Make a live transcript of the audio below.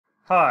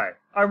Hi,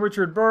 I'm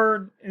Richard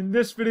Byrne. In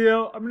this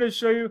video, I'm going to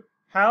show you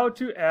how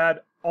to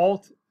add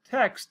alt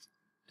text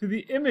to the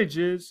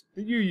images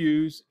that you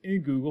use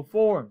in Google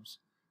Forms.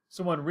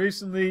 Someone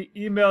recently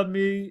emailed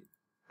me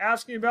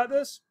asking about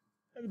this,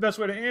 and the best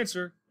way to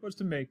answer was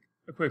to make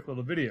a quick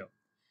little video.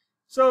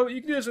 So you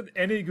can do this with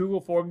any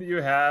Google form that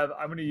you have.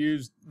 I'm going to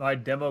use my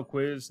demo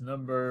quiz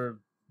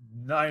number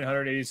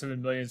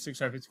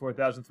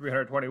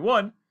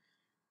 987,654,321,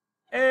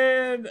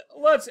 and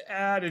let's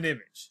add an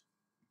image.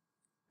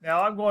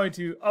 Now I'm going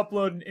to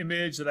upload an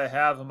image that I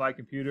have on my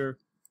computer,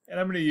 and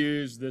I'm going to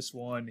use this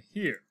one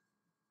here.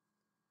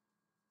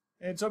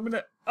 And so I'm going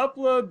to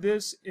upload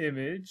this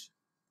image,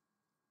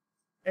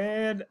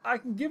 and I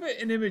can give it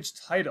an image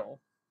title.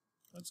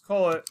 Let's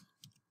call it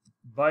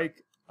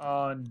Bike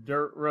on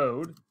Dirt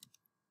Road.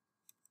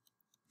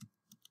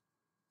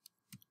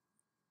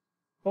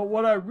 But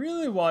what I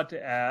really want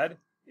to add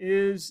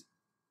is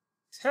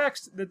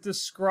text that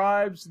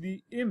describes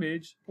the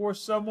image for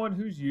someone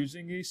who's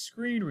using a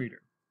screen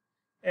reader.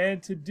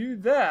 And to do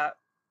that,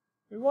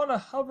 we want to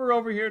hover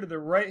over here to the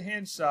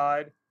right-hand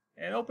side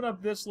and open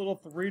up this little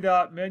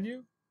three-dot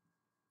menu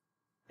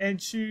and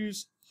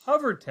choose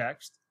Hover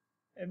Text,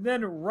 and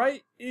then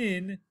write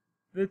in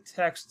the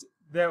text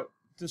that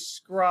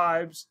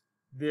describes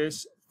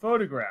this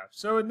photograph.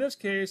 So in this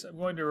case, I'm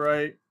going to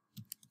write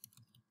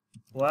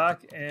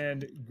black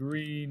and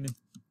green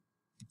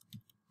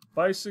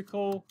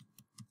bicycle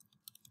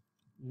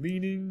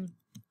leaning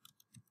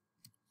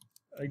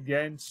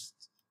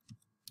against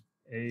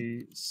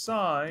a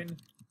sign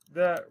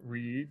that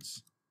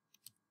reads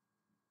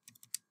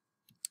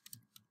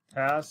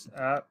pass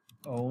at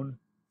own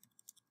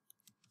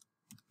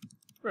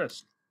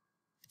risk.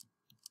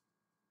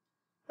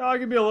 Now I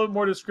can be a little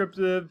more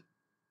descriptive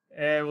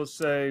and we'll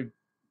say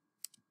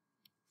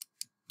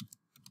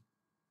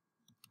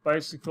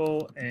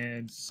bicycle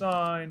and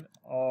sign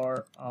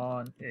are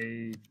on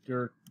a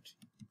dirt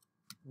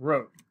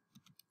road.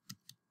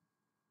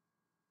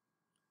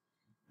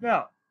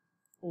 Now,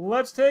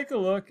 let's take a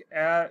look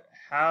at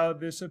how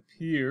this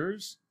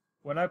appears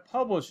when I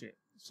publish it.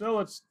 So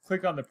let's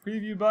click on the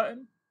preview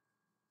button.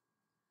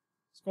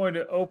 It's going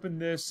to open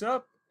this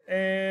up,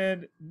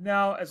 and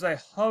now as I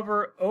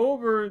hover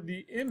over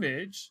the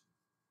image,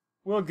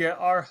 we'll get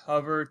our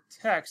hover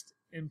text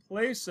in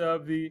place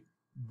of the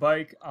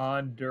bike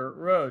on dirt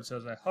road. So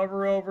as I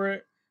hover over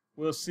it,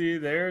 we'll see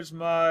there's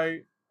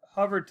my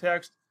hover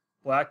text,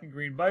 black and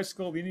green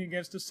bicycle leaning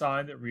against a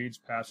sign that reads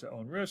pass at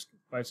own risk,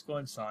 bicycle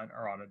and sign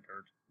are on a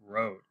dirt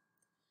road.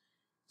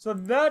 So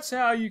that's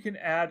how you can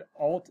add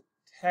alt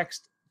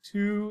text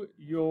to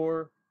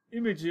your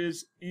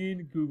images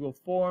in Google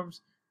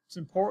Forms. It's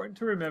important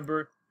to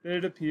remember that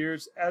it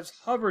appears as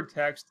hover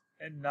text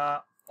and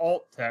not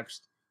alt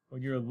text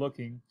when you're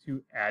looking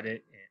to add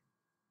it in.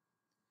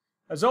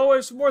 As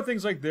always, for more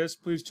things like this,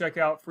 please check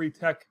out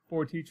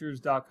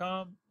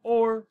freetech4teachers.com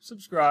or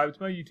subscribe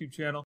to my YouTube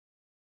channel.